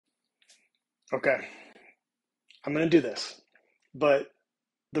Okay, I'm going to do this. But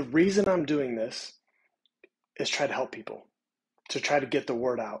the reason I'm doing this is try to help people, to try to get the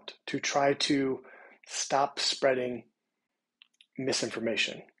word out, to try to stop spreading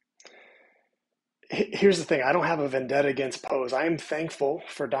misinformation. Here's the thing, I don't have a vendetta against Pose. I am thankful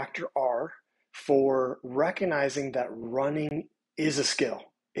for Dr. R for recognizing that running is a skill.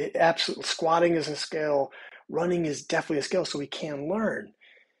 It absolutely squatting is a skill, running is definitely a skill, so we can learn.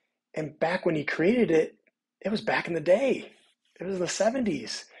 And back when he created it, it was back in the day. It was in the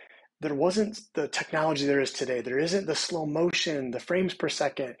 70s. There wasn't the technology there is today. There isn't the slow motion, the frames per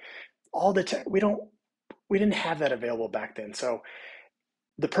second, all the we didn't have that available back then. So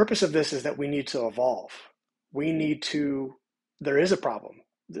the purpose of this is that we need to evolve. We need to, there is a problem.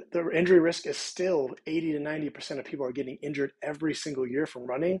 The injury risk is still 80 to 90% of people are getting injured every single year from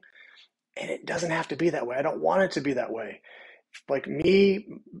running. And it doesn't have to be that way. I don't want it to be that way. Like me,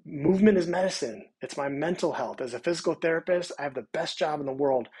 movement is medicine. It's my mental health. As a physical therapist, I have the best job in the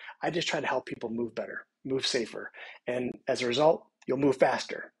world. I just try to help people move better, move safer. And as a result, you'll move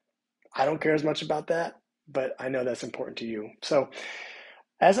faster. I don't care as much about that, but I know that's important to you. So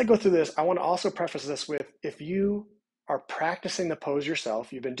as I go through this, I want to also preface this with, if you are practicing the pose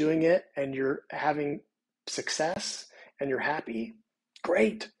yourself, you've been doing it and you're having success and you're happy,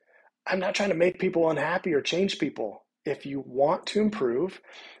 great. I'm not trying to make people unhappy or change people. If you want to improve,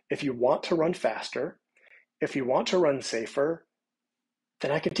 if you want to run faster, if you want to run safer,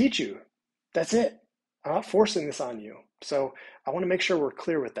 then I can teach you. That's it. I'm not forcing this on you. So I want to make sure we're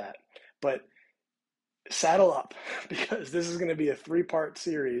clear with that. But saddle up, because this is going to be a 3-part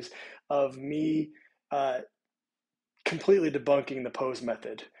series of me uh, completely debunking the pose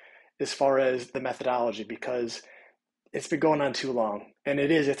method as far as the methodology, because it's been going on too long. And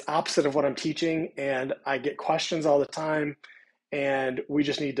it's opposite of what I'm teaching. And I get questions all the time. And we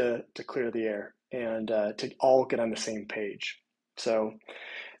just need to clear the air and to all get on the same page. So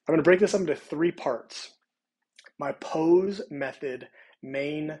I'm going to break this up into 3 parts. My pose method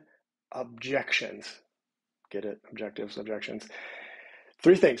main objections. Get it? Objectives, objections.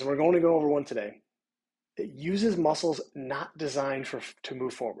 3 things. We're going to go over one today. It uses muscles not designed to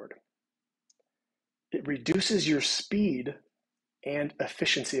move forward. It reduces your speed and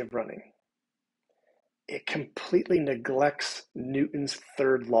efficiency of running. It completely neglects Newton's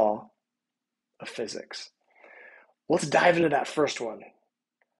 3rd law of physics. Let's dive into that first one.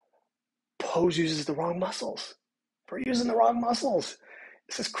 Pose uses the wrong muscles. We're using the wrong muscles.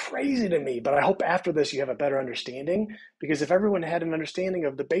 This is crazy to me, but I hope after this you have a better understanding, because if everyone had an understanding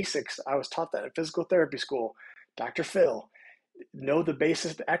of the basics, I was taught that in physical therapy school, Dr. Phil, know the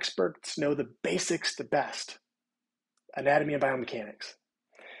basics, the experts know the basics the best. Anatomy and biomechanics.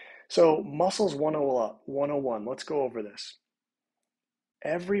 So muscles 101, let's go over this.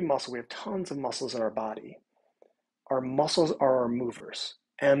 Every muscle, we have tons of muscles in our body. Our muscles are our movers.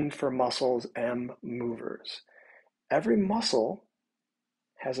 M for muscles, M movers. Every muscle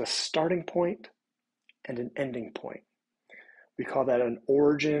has a starting point and an ending point. We call that an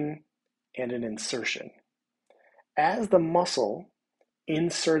origin and an insertion. As the muscle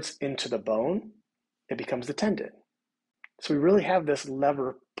inserts into the bone, it becomes the tendon. So we really have this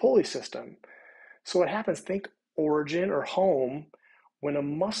lever pulley system. So what happens, think origin or home, when a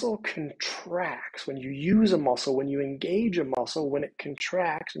muscle contracts, when you use a muscle, when you engage a muscle, when it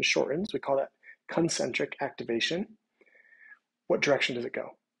contracts and shortens, we call that concentric activation. What direction does it go?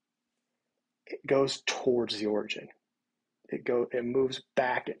 It goes towards the origin. It moves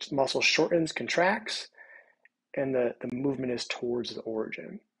back, its muscle shortens, contracts, and the movement is towards the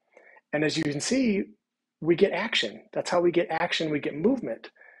origin. And as you can see, we get action. That's how we get action, we get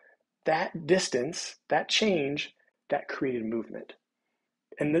movement. That distance, that change, that created movement.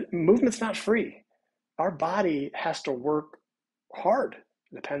 And the movement's not free. Our body has to work hard.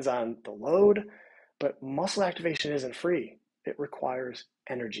 It depends on the load, but muscle activation isn't free. It requires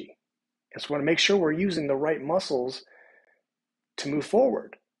energy. And so we want to make sure we're using the right muscles to move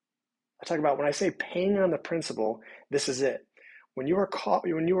forward. I talk about, when I say paying on the principle, this is it. When you are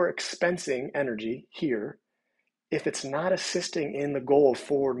expensing energy here, if it's not assisting in the goal of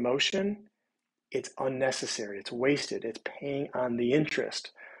forward motion, it's unnecessary, it's wasted, it's paying on the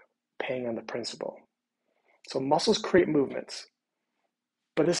interest, paying on the principle. So muscles create movements,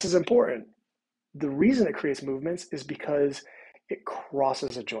 but this is important. The reason it creates movements is because it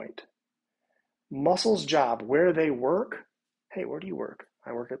crosses a joint. Muscles' job, where they work, hey, where do you work?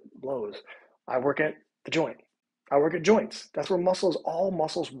 I work at Lowe's. I work at the joint. I work at joints. That's where all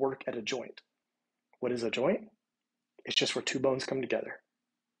muscles work at a joint. What is a joint? It's just where 2 bones come together.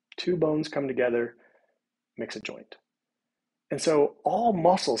 2 bones come together, makes a joint. And so all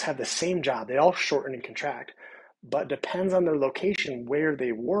muscles have the same job. They all shorten and contract, but depends on their location, where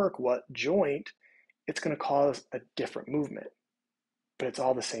they work, what joint, it's going to cause a different movement, but it's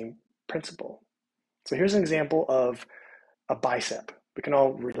all the same principle. So here's an example of a bicep. We can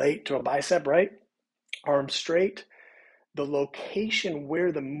all relate to a bicep, right? Arm straight. The location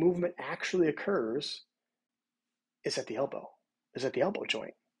where the movement actually occurs is at the elbow, is at the elbow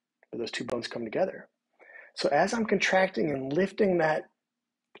joint, where those two bones come together. So as I'm contracting and lifting that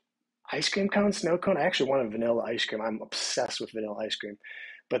ice cream cone, snow cone, I actually wanted vanilla ice cream. I'm obsessed with vanilla ice cream,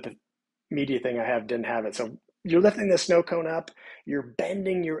 but the media thing I have didn't have it. So you're lifting the snow cone up, you're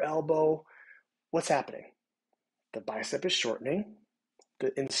bending your elbow. What's happening? The bicep is shortening.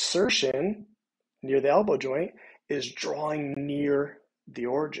 The insertion near the elbow joint is drawing near the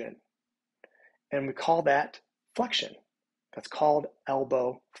origin. And we call that flexion. That's called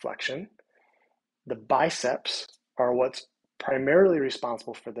elbow flexion. The biceps are what's primarily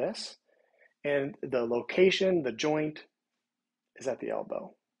responsible for this. And the location, the joint, is at the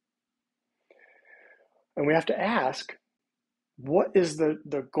elbow. And we have to ask, what is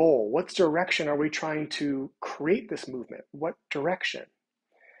the goal? What direction are we trying to create this movement? What direction?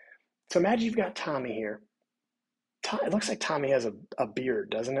 So imagine you've got Tommy here. It looks like Tommy has a beard,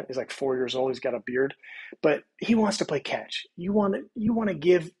 doesn't it? He's like 4 years old. He's got a beard, but he wants to play catch. You want to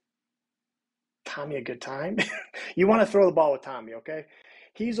give Tommy a good time. You want to throw the ball with Tommy, okay?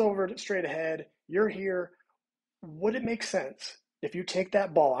 He's over straight ahead. You're here. Would it make sense if you take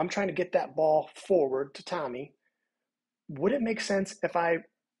that ball? I'm trying to get that ball forward to Tommy. Would it make sense if I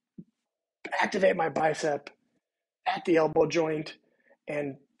activate my bicep at the elbow joint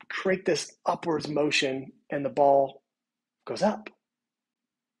and create this upwards motion and the ball goes up?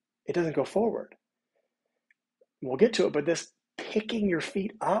 It doesn't go forward. We'll get to it, but this picking your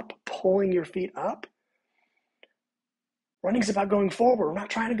feet up, pulling your feet up, running's about going forward. We're not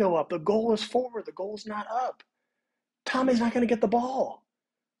trying to go up. The goal is forward. The goal is not up. Tommy's not going to get the ball.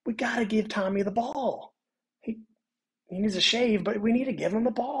 We got to give Tommy the ball. He needs a shave, but we need to give him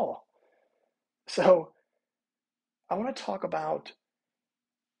the ball. So I want to talk about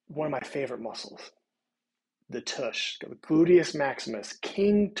one of my favorite muscles, the tush, the gluteus maximus,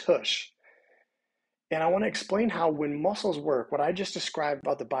 king tush. And I want to explain how when muscles work, what I just described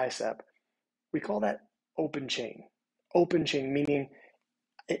about the bicep, we call that open chain. Open chain meaning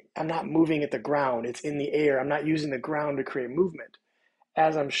I'm not moving at the ground, it's in the air. I'm not using the ground to create movement.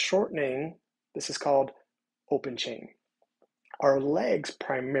 As I'm shortening, this is called open chain. Our legs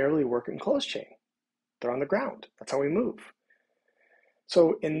primarily work in closed chain. They're on the ground. That's how we move.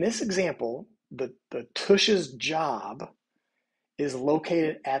 So in this example, the tush's job is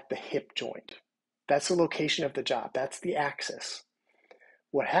located at the hip joint. That's the location of the job. That's the axis.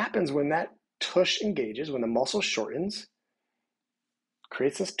 What happens when that tush engages, when the muscle shortens,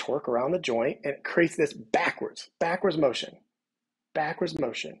 creates this torque around the joint, and it creates this backwards motion. Backwards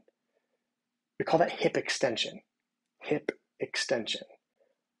motion. We call that hip extension. Hip extension.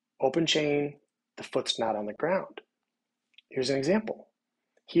 Open chain, the foot's not on the ground. Here's an example.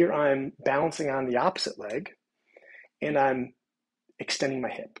 Here I'm balancing on the opposite leg, and I'm extending my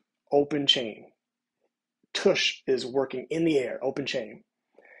hip. Open chain. Tush is working in the air, open chain.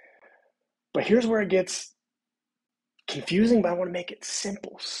 But here's where it gets confusing, but I want to make it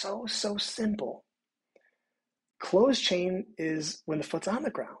simple. So simple. Closed chain is when the foot's on the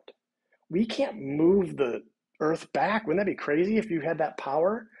ground. We can't move the earth back. Wouldn't that be crazy if you had that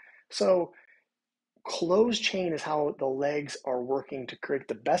power? So closed chain is how the legs are working to create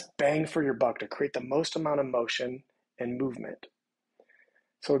the best bang for your buck, to create the most amount of motion and movement.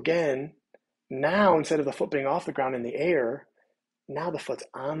 So again, now instead of the foot being off the ground in the air, now the foot's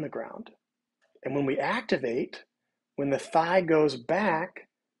on the ground. And when we activate, when the thigh goes back,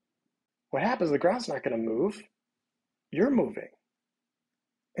 what happens? The ground's not going to move. You're moving.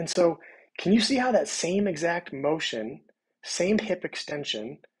 And so can you see how that same exact motion, same hip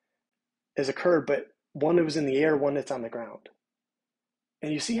extension has occurred, but one that was in the air, one that's on the ground?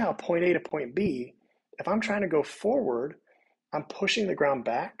 And you see how point A to point B, if I'm trying to go forward, I'm pushing the ground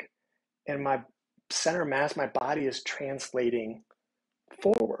back, and my center mass, my body is translating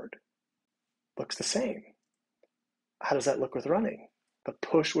forward. Looks the same. How does that look with running? The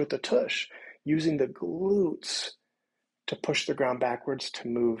push with the tush, using the glutes to push the ground backwards to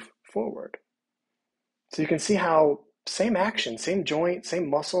move forward. So you can see how same action, same joint, same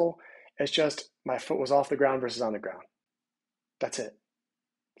muscle, it's just my foot was off the ground versus on the ground. That's it.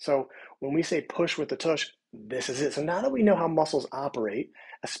 So when we say push with the tush, this is it. So now that we know how muscles operate,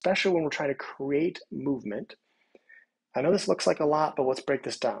 especially when we're trying to create movement, I know this looks like a lot, but let's break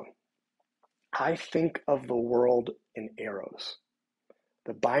this down. I think of the world in arrows.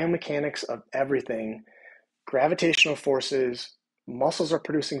 The biomechanics of everything, gravitational forces, muscles are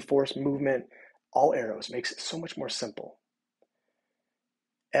producing force, movement, all arrows, makes it so much more simple.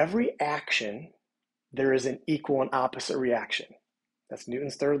 Every action, there is an equal and opposite reaction. That's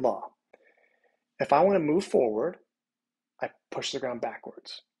Newton's third law. If I want to move forward, I push the ground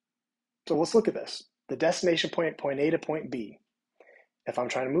backwards. So let's look at this. The destination point, point A to point B. If I'm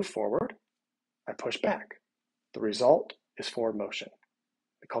trying to move forward, I push back. The result is forward motion.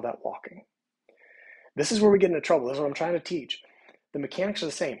 We call that walking. This is where we get into trouble. This is what I'm trying to teach. The mechanics are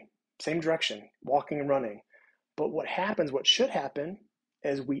the same direction, walking and running. But what happens, what should happen,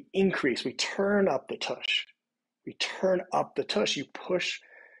 is we increase, we turn up the tush. We turn up the tush. You push,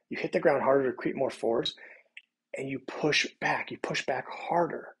 you hit the ground harder to create more force, and you push back. You push back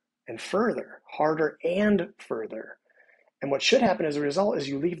harder and further, harder and further. And what should happen as a result is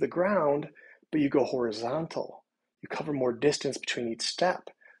you leave the ground, but you go horizontal. You cover more distance between each step.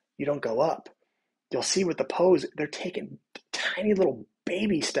 You don't go up. You'll see with the pose, they're taking tiny little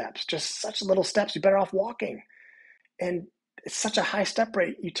baby steps, just such little steps. You're better off walking. And it's such a high step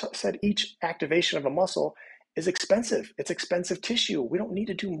rate. You said each activation of a muscle is expensive. It's expensive tissue. We don't need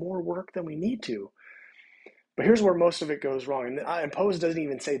to do more work than we need to. But here's where most of it goes wrong. And pose doesn't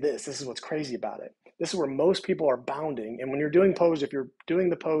even say this. This is what's crazy about it. This is where most people are bounding. And when you're doing pose, if you're doing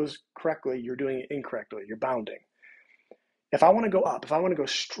the pose correctly, you're doing it incorrectly. You're bounding. If I want to go up, if I want to go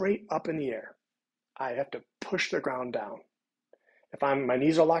straight up in the air, I have to push the ground down. If my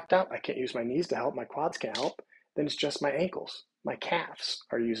knees are locked out, I can't use my knees to help, my quads can't help, then it's just my ankles. My calves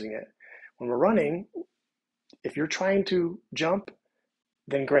are using it. When we're running, if you're trying to jump,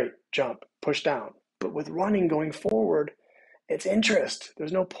 then great, jump, push down. But with running going forward, it's interest.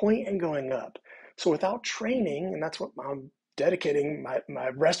 There's no point in going up. So without training, and that's what I'm dedicating my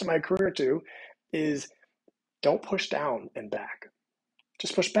rest of my career to, is don't push down and back.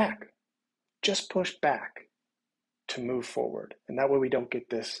 Just push back. Just push back to move forward. And that way we don't get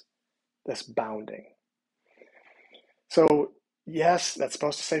this bounding. So yes, that's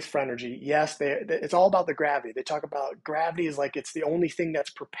supposed to say phrenergy. Yes, it's all about the gravity. They talk about gravity is like it's the only thing that's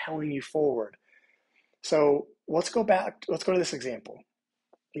propelling you forward. So let's go back. Let's go to this example.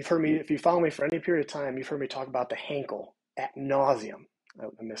 You've heard me, if you follow me for any period of time, you've heard me talk about the hankle ad nauseum. I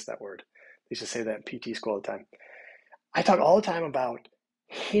missed that word. They used to say that in PT school all the time. I talk all the time about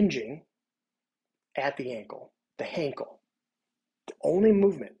hinging at the ankle, the hankle. The only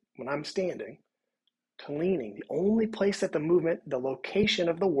movement when I'm standing to leaning, the only place that the movement, the location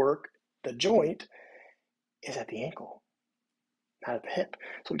of the work, the joint, is at the ankle, not at the hip.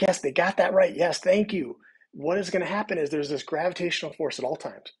 So yes, they got that right. Yes, thank you. What is going to happen is there's this gravitational force at all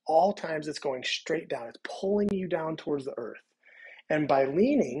times. All times it's going straight down. It's pulling you down towards the earth. And by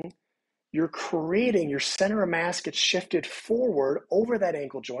leaning, you're creating, your center of mass gets shifted forward over that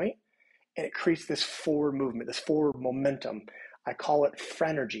ankle joint, and it creates this forward movement, this forward momentum. I call it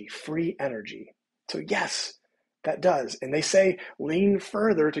phrenergy, free energy. So yes, that does. And they say lean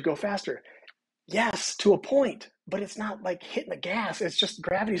further to go faster. Yes, to a point, but it's not like hitting the gas. It's just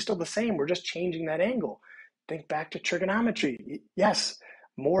gravity is still the same. We're just changing that angle. Think back to trigonometry. Yes,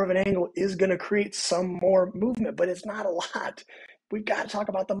 more of an angle is going to create some more movement, but it's not a lot. We've got to talk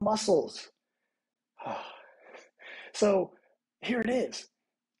about the muscles. So here it is.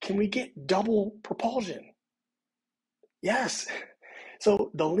 Can we get double propulsion? Yes.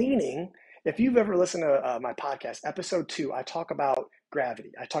 So the leaning, if you've ever listened to my podcast, episode 2, I talk about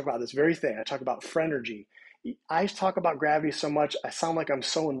gravity. I talk about this very thing. I talk about phrenergy. I talk about gravity so much, I sound like I'm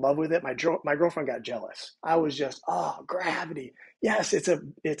so in love with it. My girlfriend got jealous. I was just, gravity. Yes, it's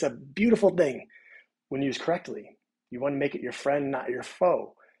a beautiful thing when used correctly. You want to make it your friend, not your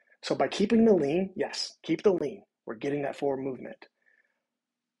foe. So by keeping the lean, yes, keep the lean. We're getting that forward movement.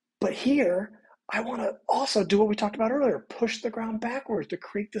 But here, I want to also do what we talked about earlier, push the ground backwards to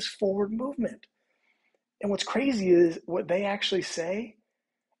create this forward movement. And what's crazy is what they actually say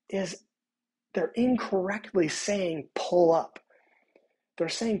is they're incorrectly saying pull up. They're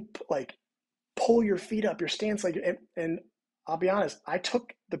saying like pull your feet up, your stance like, and I'll be honest, I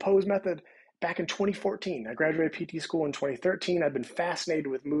took the pose method back in 2014. I graduated PT school in 2013. I've been fascinated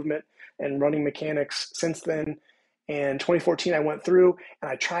with movement and running mechanics since then. And 2014, I went through and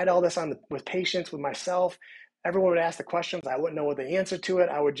I tried all this with patients, with myself. Everyone would ask the questions. I wouldn't know what the answer to it.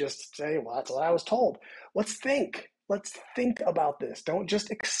 I would just say, well, that's what I was told. Let's think. Let's think about this. Don't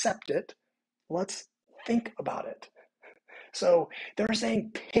just accept it. Let's think about it. So they're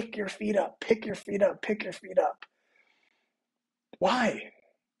saying, pick your feet up, pick your feet up, pick your feet up. Why?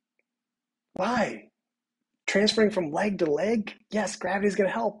 Why? Transferring from leg to leg? Yes, gravity is going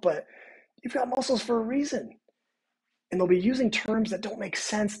to help, but You've got muscles for a reason. And they'll be using terms that don't make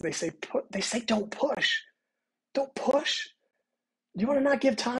sense. They say don't push. Don't push. You want to not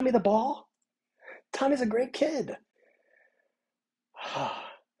give Tommy the ball? Tommy's a great kid.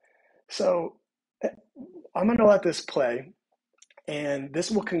 So I'm going to let this play, and this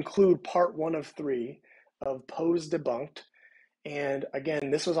will conclude part 1 of 3 of Pose Debunked. And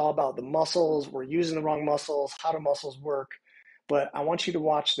again, this was all about the muscles. We're using the wrong muscles. How do muscles work? But I want you to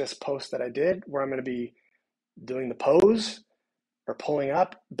watch this post that I did where I'm going to be doing the pose or pulling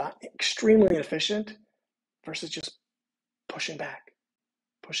up, but extremely inefficient versus just pushing back,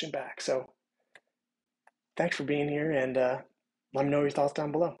 pushing back. So thanks for being here, and let me know your thoughts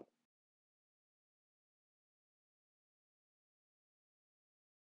down below.